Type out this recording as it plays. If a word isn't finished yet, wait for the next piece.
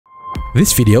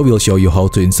This video will show you how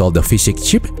to install the physics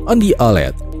chip on the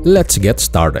OLED. Let's get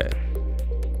started.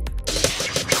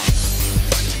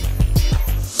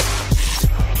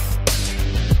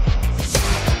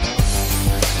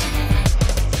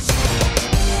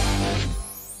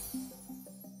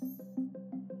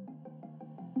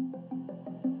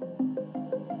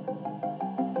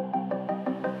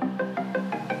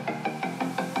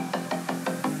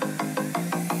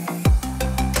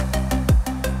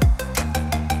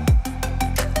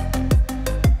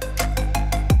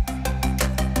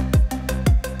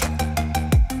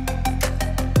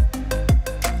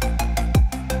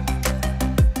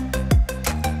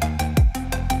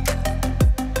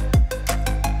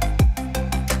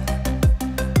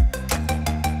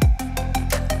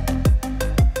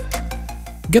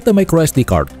 Get the microSD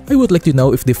card. I would like to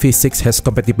know if the physics has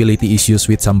compatibility issues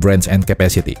with some brands and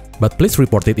capacity, but please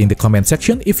report it in the comment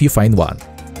section if you find one.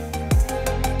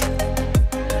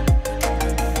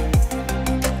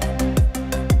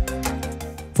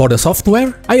 For the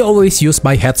software, I always use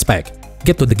my head spec.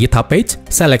 Get to the GitHub page,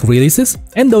 select releases,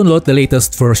 and download the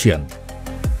latest version.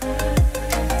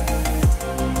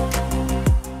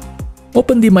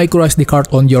 Open the microSD card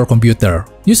on your computer.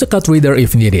 Use a card reader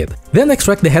if needed. Then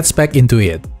extract the head spec into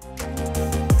it.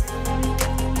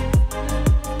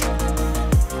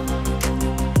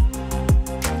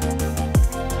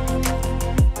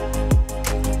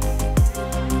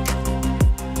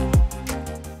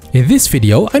 In this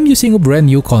video, I'm using a brand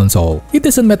new console. It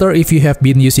doesn't matter if you have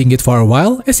been using it for a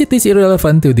while, as it is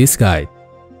irrelevant to this guide.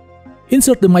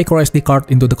 Insert the microSD card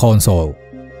into the console.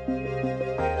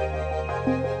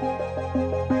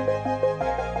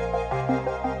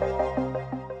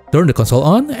 Turn the console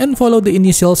on and follow the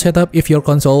initial setup if your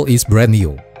console is brand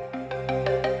new.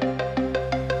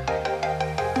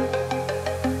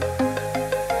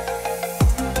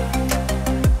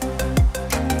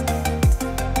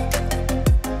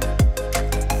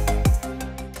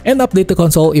 And update the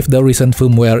console if the recent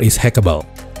firmware is hackable.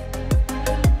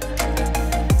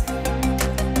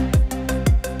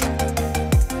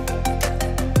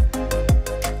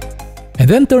 And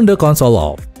then turn the console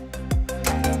off.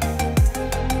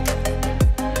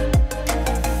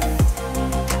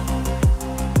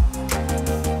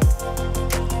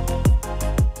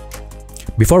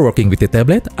 Before working with the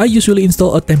tablet, I usually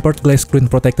install a tempered glass screen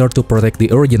protector to protect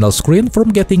the original screen from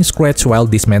getting scratched while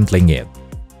dismantling it.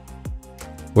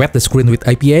 Wet the screen with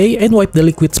IPA and wipe the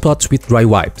liquid spots with dry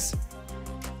wipes.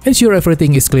 Ensure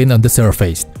everything is clean on the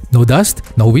surface. No dust,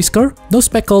 no whisker, no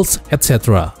speckles,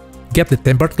 etc. Get the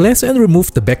tempered glass and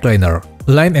remove the backliner.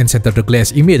 Align and center the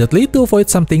glass immediately to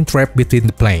avoid something trapped between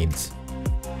the planes.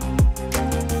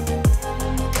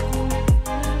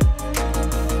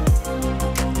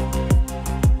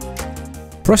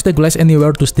 Press the glass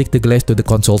anywhere to stick the glass to the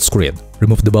console screen.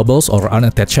 Remove the bubbles or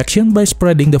unattached section by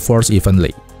spreading the force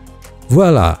evenly.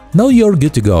 Voila! Now you're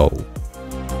good to go!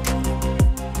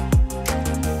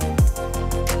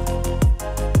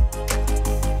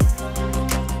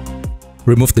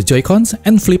 Remove the Joy-Cons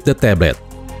and flip the tablet.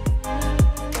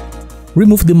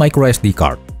 Remove the microSD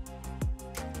card.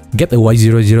 Get a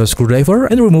Y00 screwdriver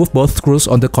and remove both screws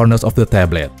on the corners of the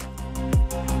tablet.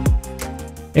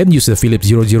 And use the Phillips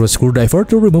 00 screwdriver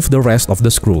to remove the rest of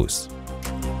the screws.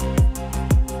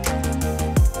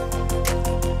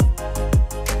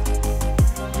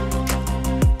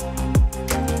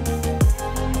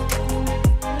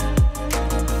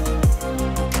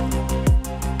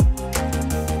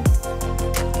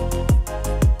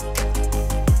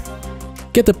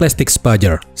 Get a plastic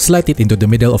spudger, slide it into the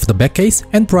middle of the back case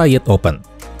and pry it open.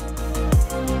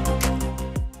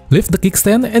 Lift the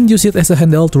kickstand and use it as a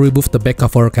handle to remove the back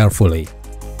cover carefully.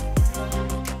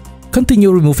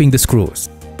 Continue removing the screws.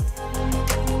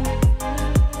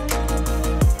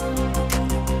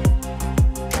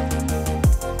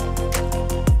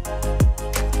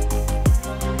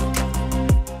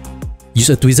 Use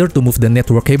a tweezer to move the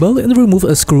network cable and remove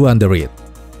a screw under it.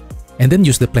 And then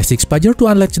use the plastic spudger to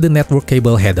unlatch the network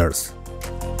cable headers.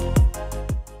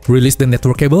 Release the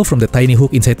network cable from the tiny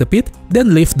hook inside the pit,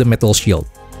 then lift the metal shield.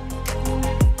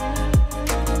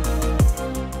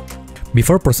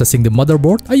 Before processing the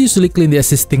motherboard, I usually clean the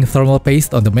existing thermal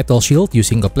paste on the metal shield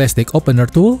using a plastic opener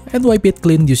tool and wipe it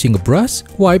clean using a brush,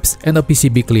 wipes, and a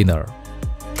PCB cleaner.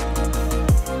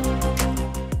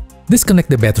 Disconnect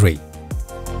the battery.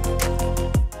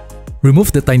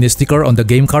 Remove the tiny sticker on the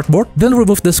game card board, then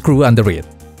remove the screw under it.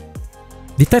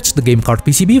 Detach the game card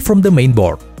PCB from the main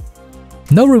board.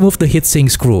 Now remove the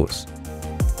heatsink screws.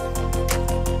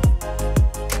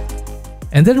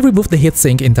 And then remove the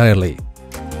heatsink entirely.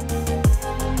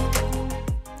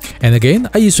 And again,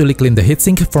 I usually clean the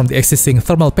heatsink from the existing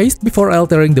thermal paste before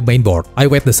altering the mainboard. I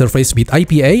wet the surface with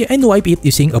IPA and wipe it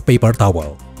using a paper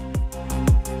towel.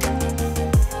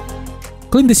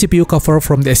 Clean the CPU cover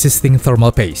from the existing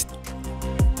thermal paste.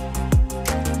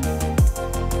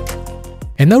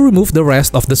 And now remove the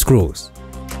rest of the screws.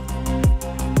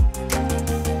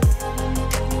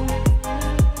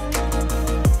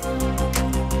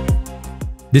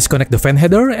 Disconnect the fan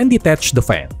header and detach the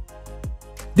fan.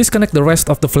 Disconnect the rest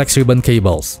of the flex ribbon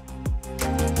cables.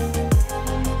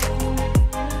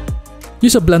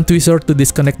 Use a blunt tweezer to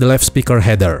disconnect the left speaker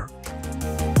header.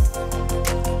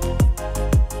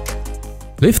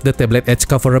 Lift the tablet edge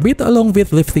cover a bit along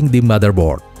with lifting the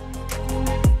motherboard.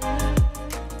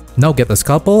 Now get a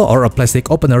scalpel or a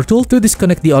plastic opener tool to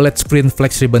disconnect the OLED screen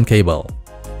flex ribbon cable.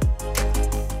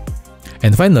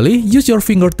 And finally, use your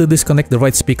finger to disconnect the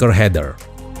right speaker header.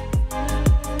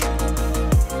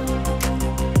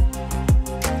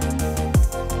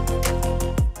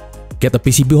 Get a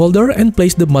PCB holder and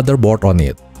place the motherboard on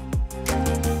it.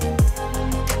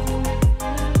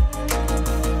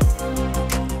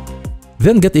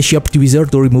 Then get a sharp tweezer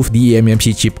to remove the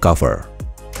eMMC chip cover.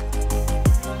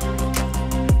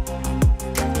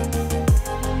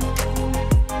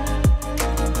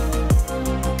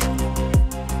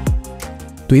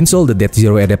 To install the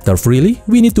DIODE adapter freely,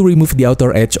 we need to remove the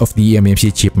outer edge of the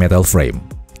eMMC chip metal frame.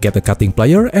 Get a cutting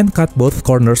plier and cut both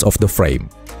corners of the frame.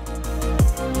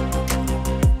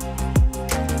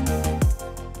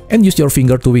 And use your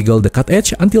finger to wiggle the cut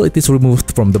edge until it is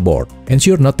removed from the board.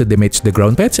 Ensure not to damage the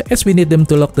ground pads as we need them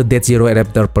to lock the DIODE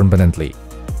adapter permanently.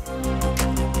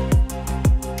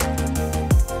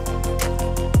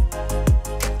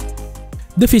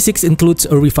 The V6 includes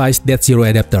a revised DIODE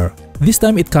adapter. This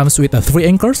time it comes with 3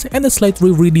 anchors and a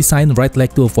slightly redesigned right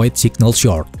leg to avoid signal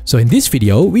short. So in this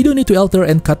video, we don't need to alter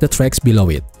and cut the tracks below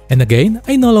it. And again,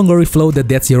 I no longer reflow the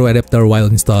DIODE adapter while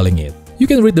installing it. You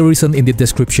can read the reason in the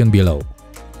description below.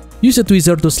 Use a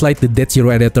tweezer to slide the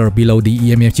DIODE adapter below the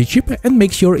eMMC chip and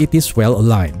make sure it is well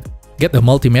aligned. Get a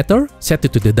multimeter, set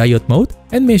it to the diode mode,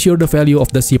 and measure the value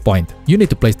of the C point. You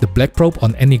need to place the black probe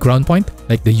on any ground point,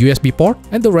 like the USB port,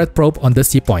 and the red probe on the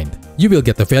C point. You will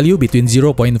get a value between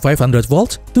 0.500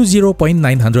 volts to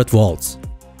 0.900 volts.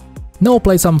 Now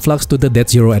apply some flux to the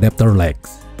DIODE adapter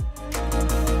legs.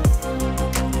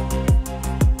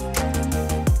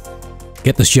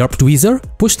 Get a sharp tweezer,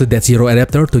 push the DIODE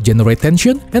adapter to generate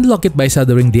tension, and lock it by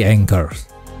soldering the anchors.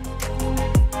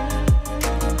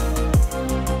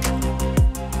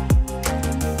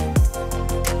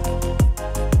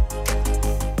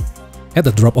 Add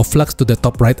a drop of flux to the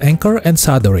top right anchor and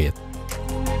solder it.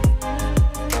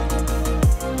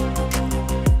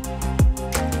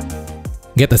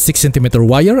 Get a 6 cm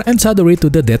wire and solder it to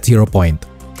the DIODE point.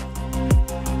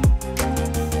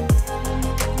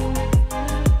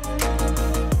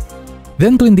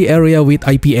 Then clean the area with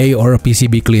IPA or a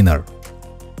PCB cleaner.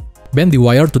 Bend the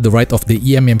wire to the right of the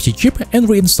eMMC chip and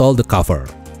reinstall the cover.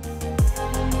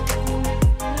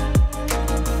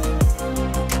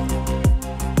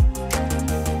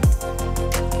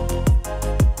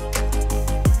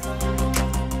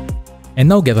 And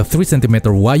now get a 3 cm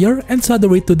wire and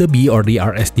solder it to the B or the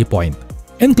RST point.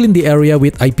 And clean the area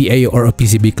with IPA or a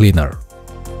PCB cleaner.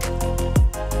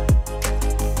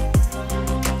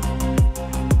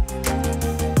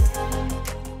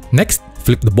 Next,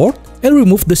 flip the board and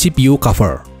remove the CPU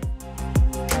cover.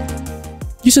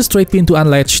 Use a straight pin to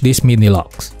unlatch these mini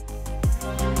locks.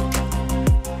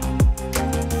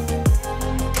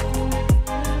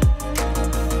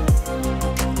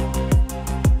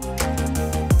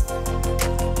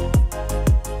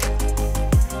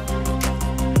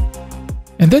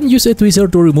 And then use a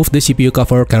tweezer to remove the CPU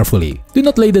cover carefully. Do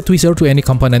not lay the tweezer to any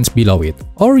components below it,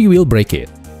 or you will break it.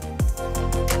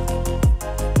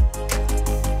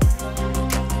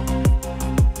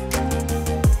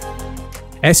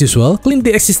 As usual, clean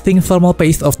the existing thermal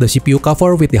paste of the CPU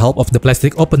cover with the help of the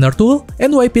plastic opener tool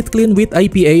and wipe it clean with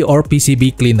IPA or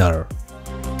PCB cleaner.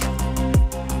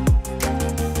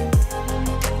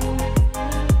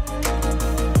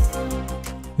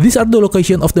 These are the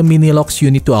location of the mini locks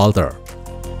you need to alter.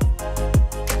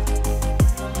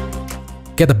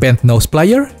 Get a bent nose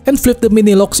plier and flip the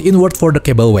mini locks inward for the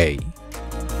cableway.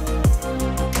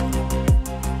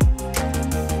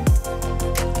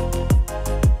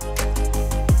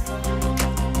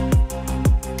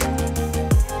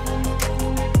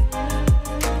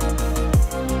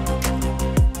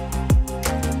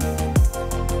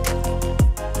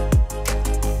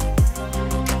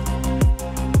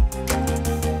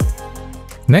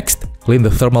 Next, clean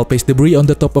the thermal paste debris on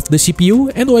the top of the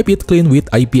CPU and wipe it clean with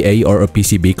IPA or a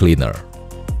PCB cleaner.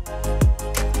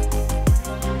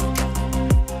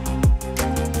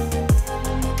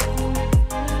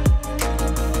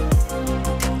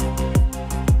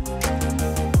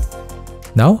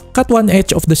 Now, cut one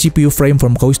edge of the CPU frame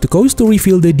from coast to coast to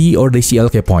reveal the D or the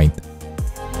CLK point.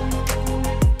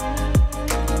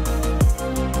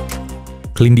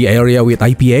 Clean the area with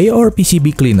IPA or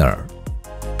PCB cleaner.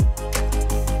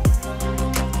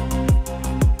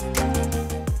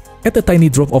 Add a tiny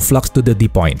drop of flux to the D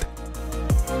point.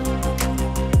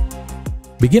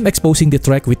 Begin exposing the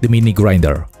track with the mini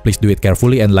grinder. Please do it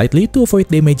carefully and lightly to avoid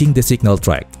damaging the signal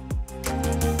track.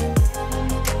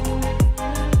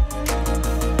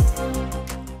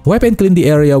 Wipe and clean the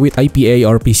area with IPA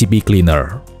or PCB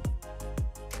cleaner.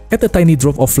 Add a tiny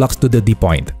drop of flux to the D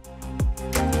point.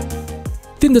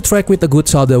 Thin the track with a good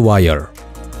solder wire.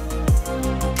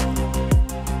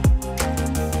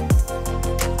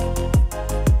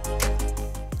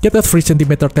 Get a 3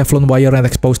 cm Teflon wire and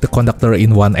expose the conductor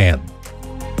in one end.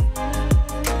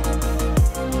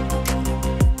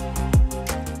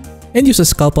 And use a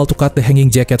scalpel to cut the hanging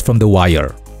jacket from the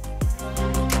wire.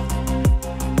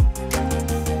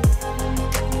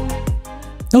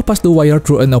 Now pass the wire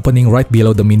through an opening right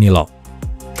below the mini lock.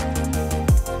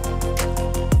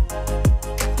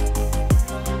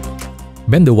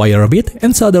 Bend the wire a bit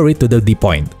and solder it to the D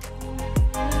point.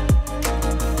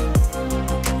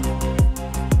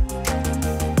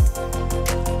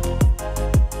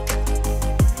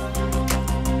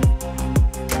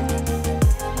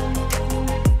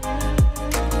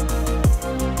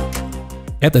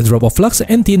 Add a drop of flux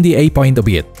and thin the A point a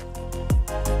bit.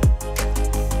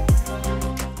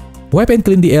 Wipe and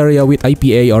clean the area with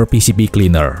IPA or PCB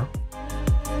cleaner.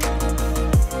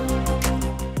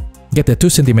 Get a 2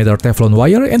 cm Teflon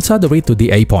wire and solder it to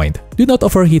the A point. Do not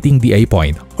overheating the A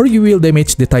point, or you will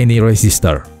damage the tiny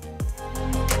resistor.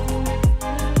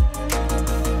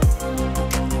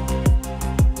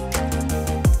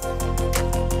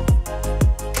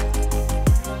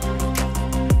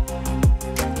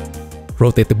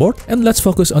 Rotate the board and let's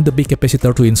focus on the big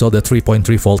capacitor to install the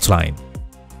 3.3 volts line.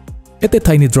 Add a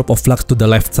tiny drop of flux to the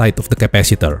left side of the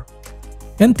capacitor.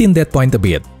 And thin that point a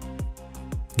bit.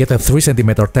 Get a 3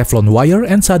 cm Teflon wire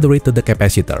and solder it to the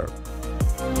capacitor.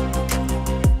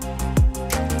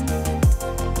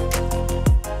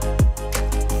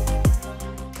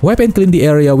 Wipe and clean the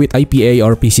area with IPA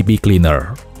or PCB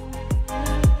cleaner.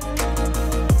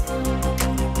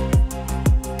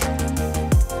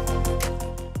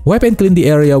 Wipe and clean the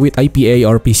area with IPA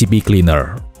or PCB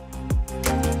cleaner.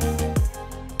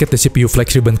 Get the CPU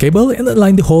flex ribbon cable and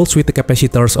align the holes with the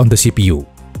capacitors on the CPU.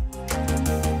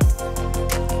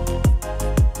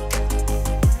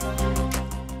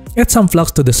 Add some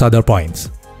flux to the solder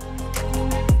points.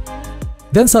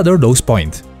 Then solder those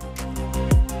points.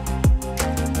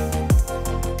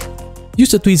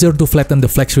 Use a tweezer to flatten the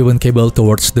flex ribbon cable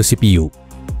towards the CPU.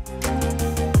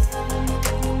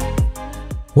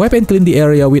 Wipe and clean the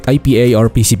area with IPA or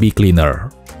PCB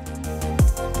cleaner.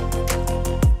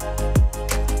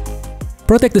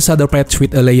 Protect the solder pads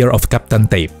with a layer of Kapton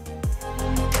tape.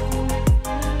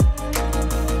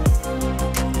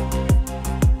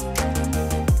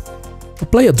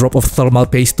 Apply a drop of thermal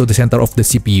paste to the center of the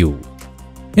CPU.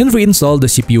 And reinstall the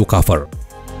CPU cover.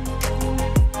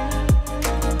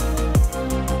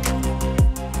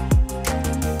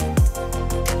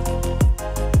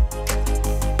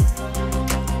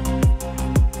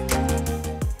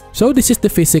 So this is the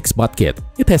V6 bot kit.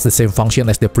 It has the same function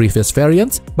as the previous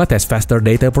variants, but has faster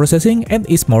data processing and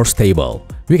is more stable.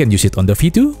 We can use it on the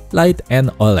V2, Lite, and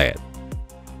OLED.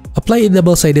 Apply a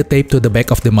double-sided tape to the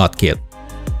back of the mod kit.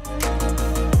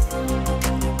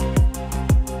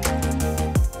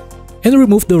 And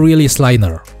remove the release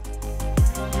liner.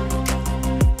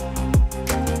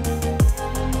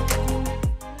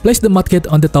 Place the mod kit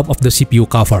on the top of the CPU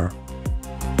cover.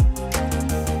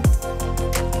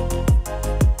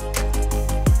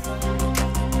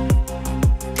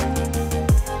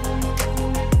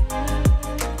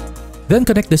 Then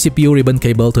connect the CPU ribbon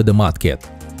cable to the mod kit.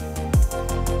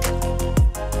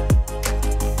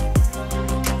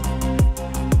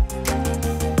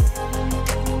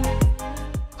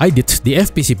 I ditched the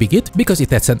FPCB kit because it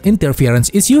has an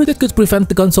interference issue that could prevent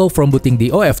the console from booting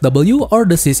the OFW or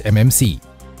the SysMMC.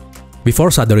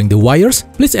 Before soldering the wires,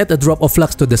 please add a drop of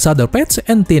flux to the solder pads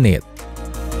and thin it.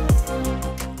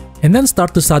 And then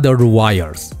start to solder the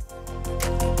wires.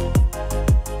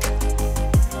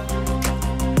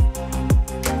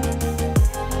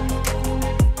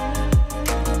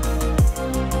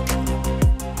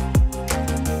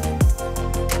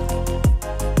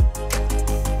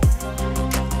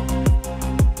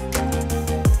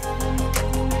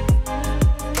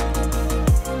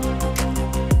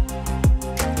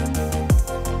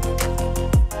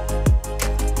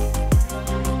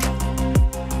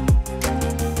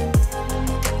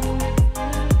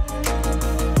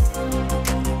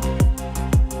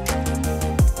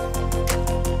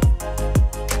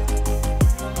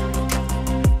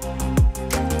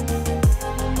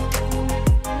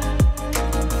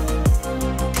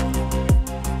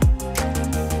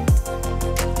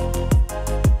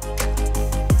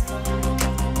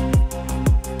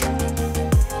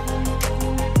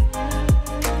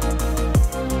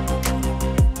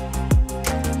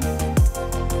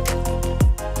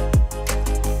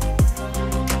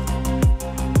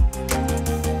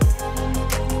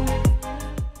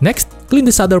 Clean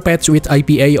the solder pads with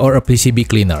IPA or a PCB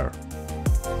cleaner.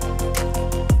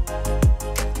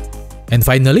 And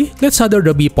finally, let's solder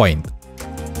the B point.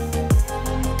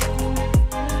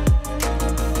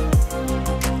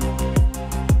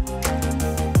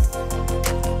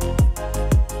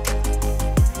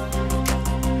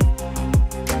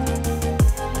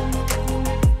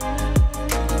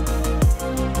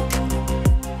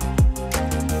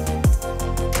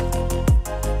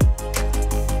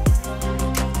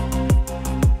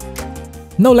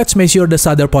 Now let's measure the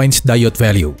solder point's diode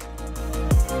value.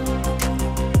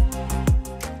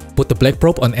 Put the black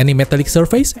probe on any metallic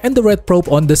surface and the red probe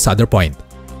on the solder point.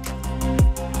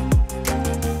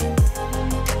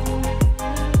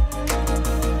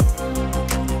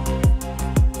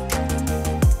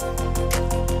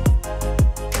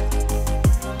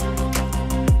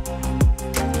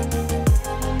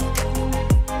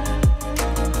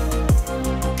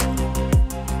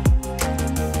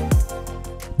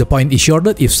 The point is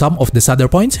shorted if some of the solder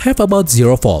points have about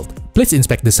 0 fault. Please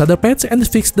inspect the solder pads and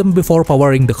fix them before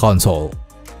powering the console.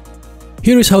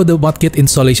 Here is how the mod kit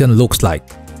installation looks like.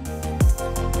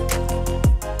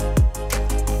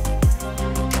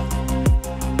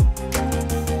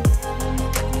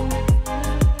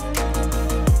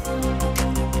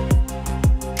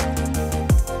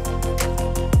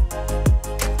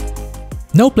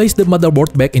 Now place the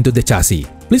motherboard back into the chassis.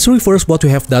 Please reverse what we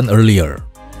have done earlier.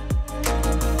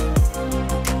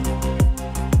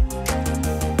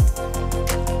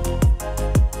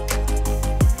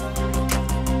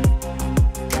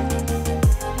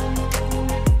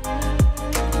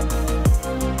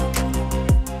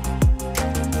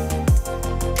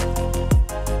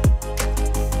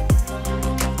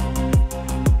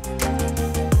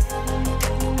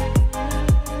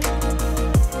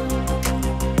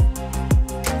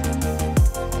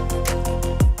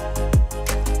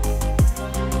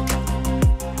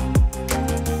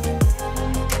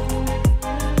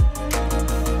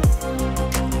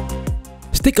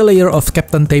 Stick a layer of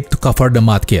Kapton tape to cover the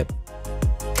mod kit.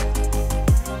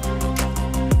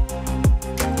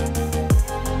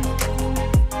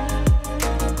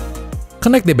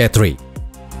 Connect the battery.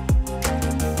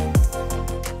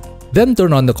 Then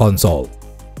turn on the console.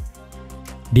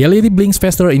 The LED blinks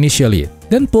faster initially,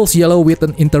 then pulls yellow with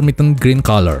an intermittent green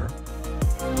color.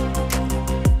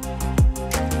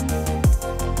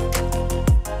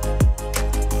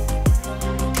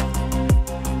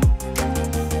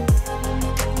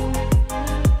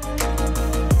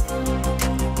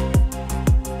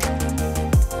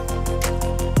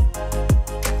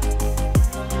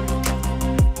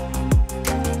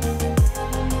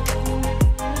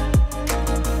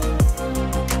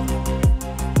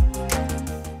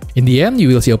 In the end, you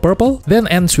will see a purple, then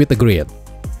ends with a green.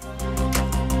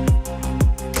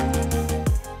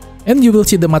 And you will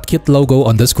see the mod kit logo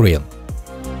on the screen.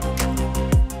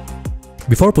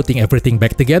 Before putting everything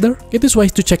back together, it is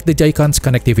wise to check the Joy-Con's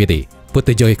connectivity. Put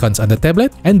the Joy-Cons on the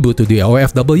tablet and boot to the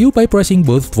OFW by pressing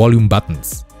both volume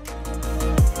buttons.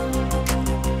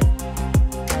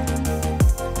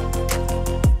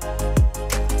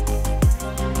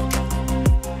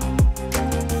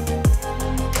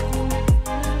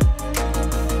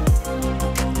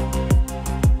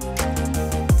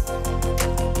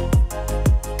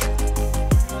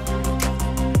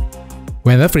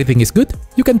 When everything is good,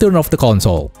 you can turn off the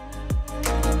console.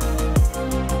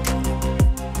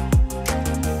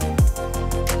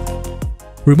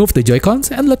 Remove the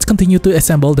Joy-Cons and let's continue to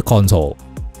assemble the console.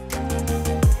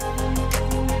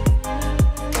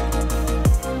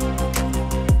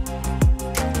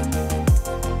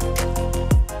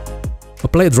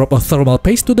 Apply a drop of thermal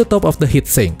paste to the top of the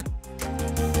heatsink.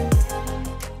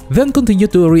 Then continue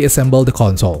to reassemble the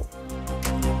console.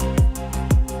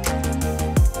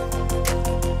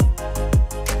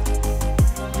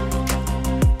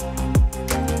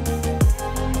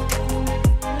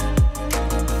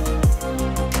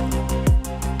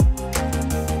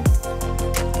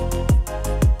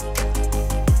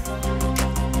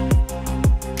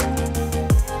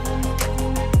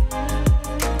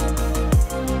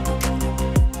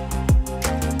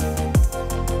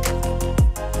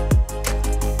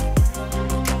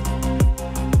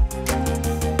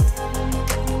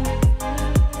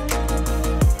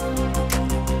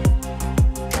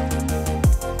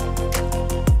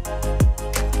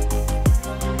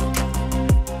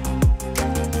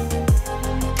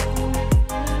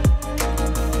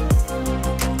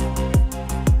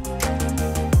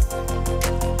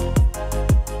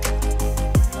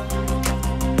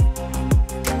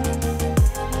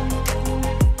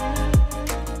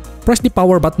 Press the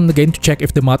power button again to check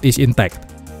if the mod is intact.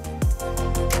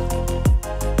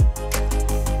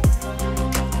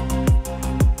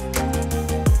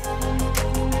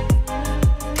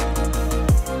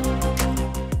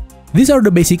 These are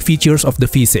the basic features of the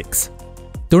V6.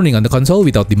 Turning on the console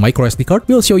without the microSD card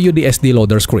will show you the SD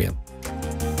loader screen.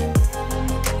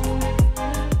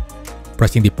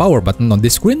 Pressing the power button on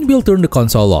this screen will turn the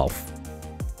console off.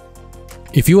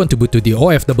 If you want to boot to the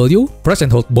OFW, press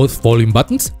and hold both volume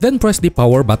buttons, then press the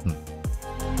power button.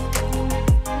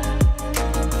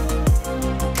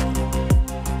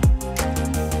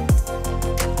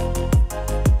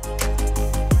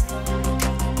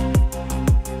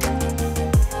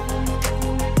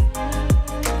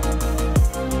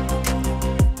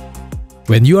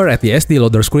 When you are at the SD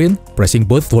loader screen, pressing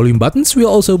both volume buttons will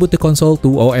also boot the console to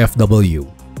OFW.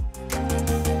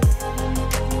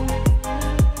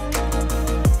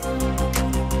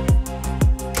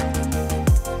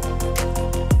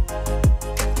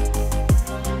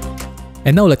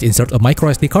 And now let's insert a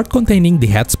microSD card containing the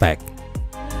head spec.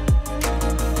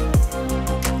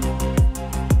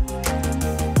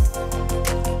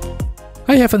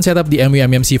 I haven't set up the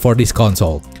eMMC for this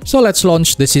console, so let's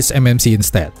launch the DISASSEMBLING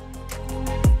instead.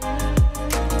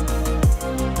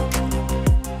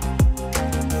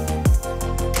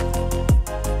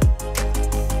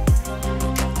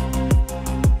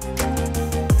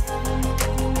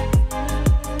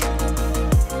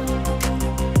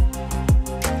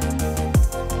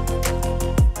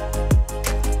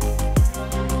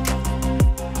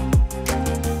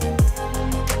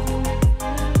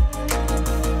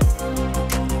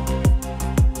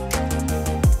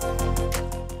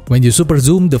 When you super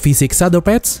zoom the V6 solder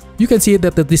pads, you can see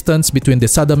that the distance between the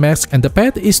solder mask and the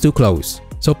pad is too close.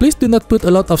 So please do not put a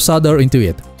lot of solder into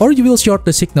it, or you will short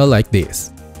the signal like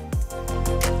this.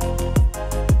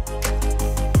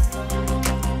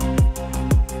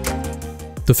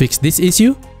 To fix this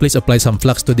issue, please apply some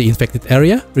flux to the infected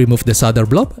area, remove the solder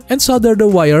blob, and solder the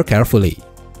wire carefully.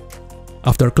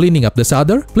 After cleaning up the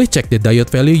solder, please check the diode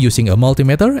value using a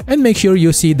multimeter and make sure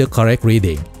you see the correct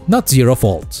reading, not 0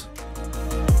 volts.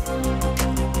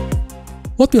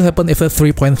 What will happen if a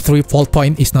 3.3 volt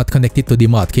point is not connected to the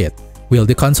mod kit? Will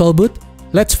the console boot?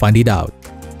 Let's find it out.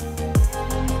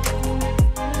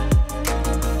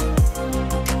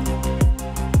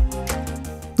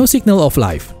 No signal of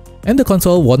life, and the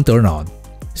console won't turn on.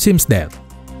 Seems dead.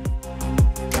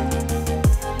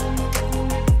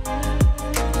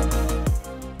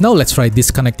 Now let's try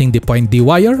disconnecting the point D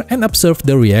wire and observe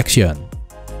the reaction.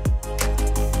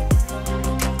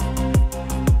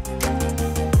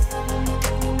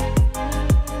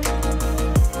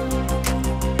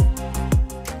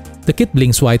 The kit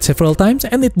blinks white several times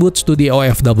and it boots to the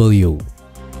OFW.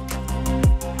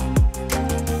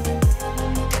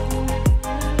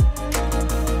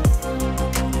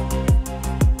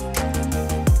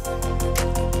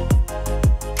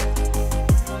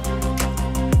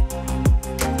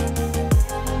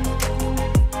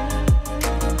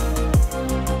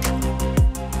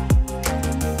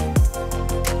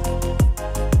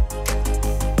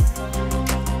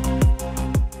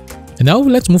 And now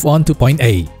let's move on to point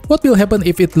A. What will happen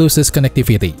if it loses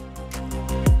connectivity?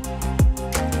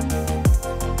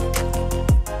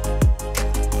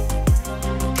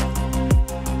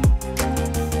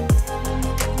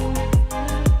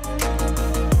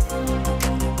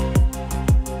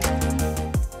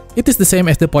 It is the same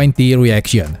as the point D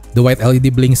reaction. The white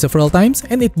LED blinks several times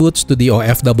and it boots to the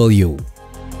OFW.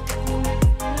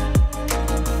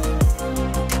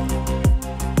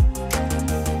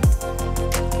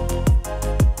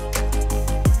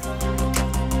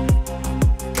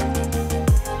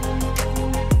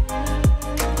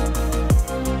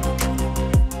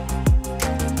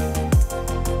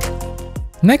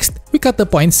 Next, we cut the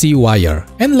point C wire,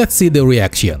 and let's see the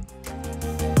reaction.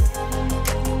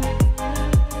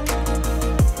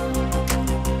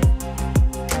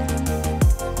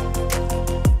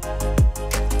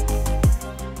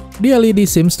 The LED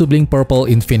seems to blink purple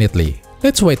infinitely.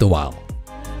 Let's wait a while.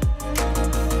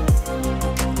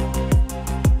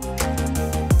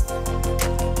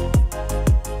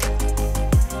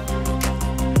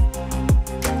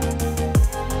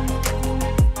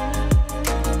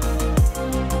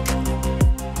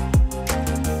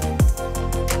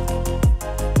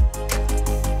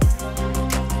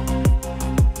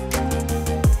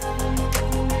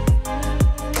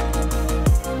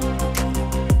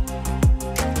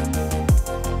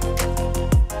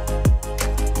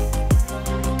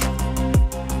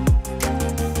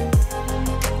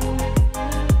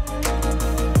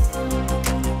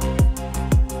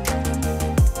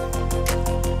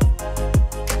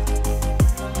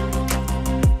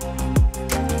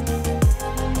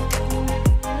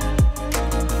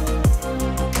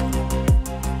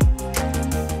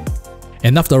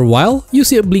 And after a while, you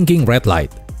see a blinking red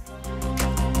light.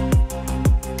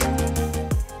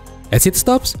 As it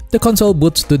stops, the console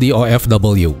boots to the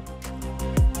OFW.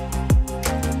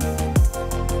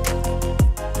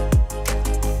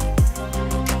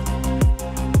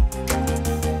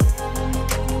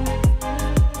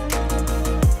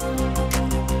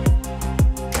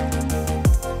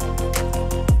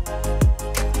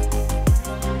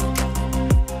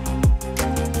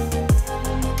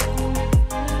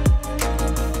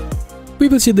 We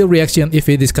will see the reaction if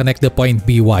we disconnect the point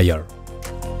B wire.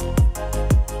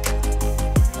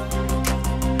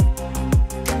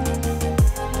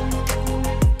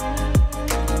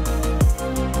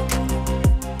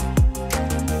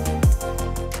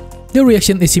 The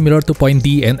reaction is similar to point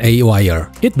D and A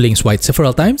wire. It blinks white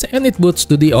several times and it boots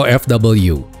to the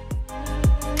OFW.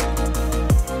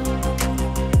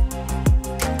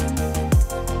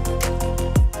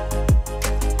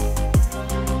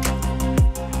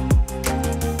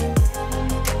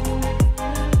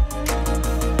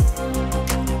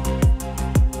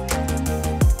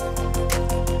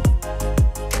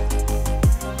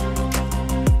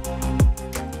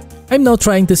 I'm now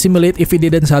trying to simulate if we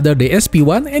didn't solder the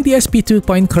SP1 and the SP2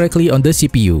 point correctly on the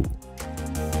CPU.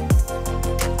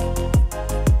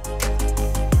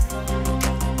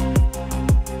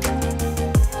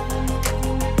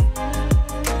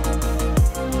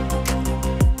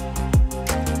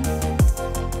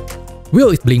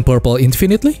 Will it blink purple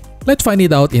infinitely? Let's find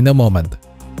it out in a moment.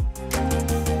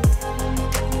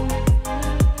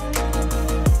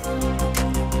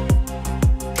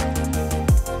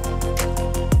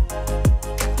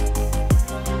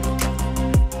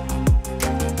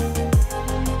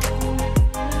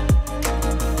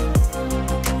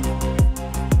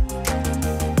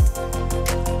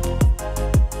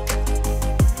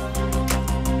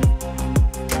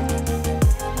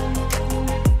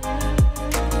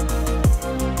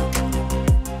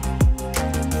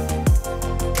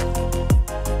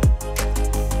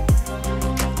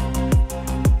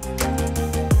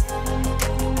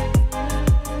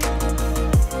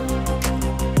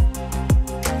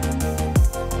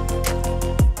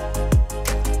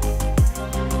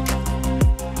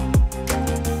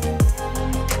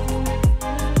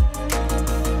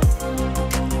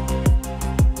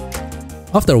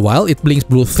 After a while, it blinks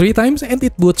blue 3 times and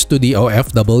it boots to the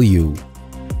OFW.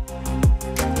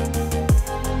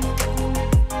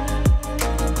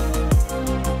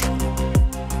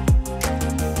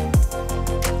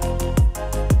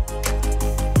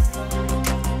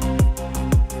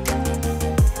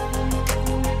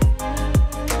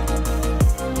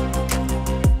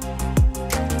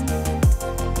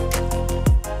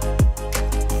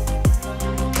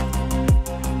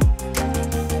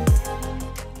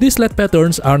 These LED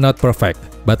patterns are not perfect,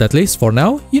 but at least for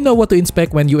now, you know what to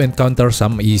inspect when you encounter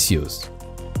some issues.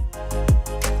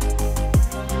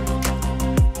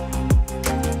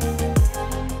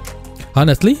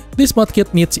 Honestly, this mod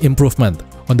kit needs improvement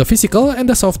on the physical and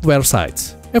the software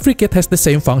sides. Every kit has the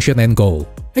same function and goal: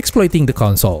 exploiting the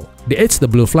console. The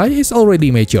HW Fly is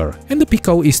already mature and the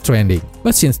Pico is trending,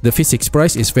 but since the physics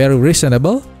price is very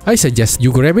reasonable, I suggest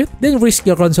you grab it, then risk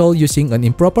your console using an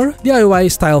improper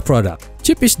DIY style product.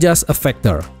 Cheap is just a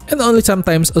factor, and only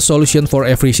sometimes a solution for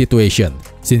every situation.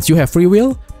 Since you have free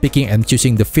will, picking and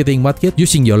choosing the fitting mod kit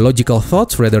using your logical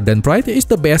thoughts rather than pride is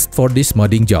the best for this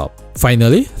modding job.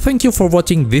 Finally, thank you for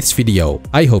watching this video.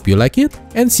 I hope you like it,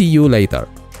 and see you later.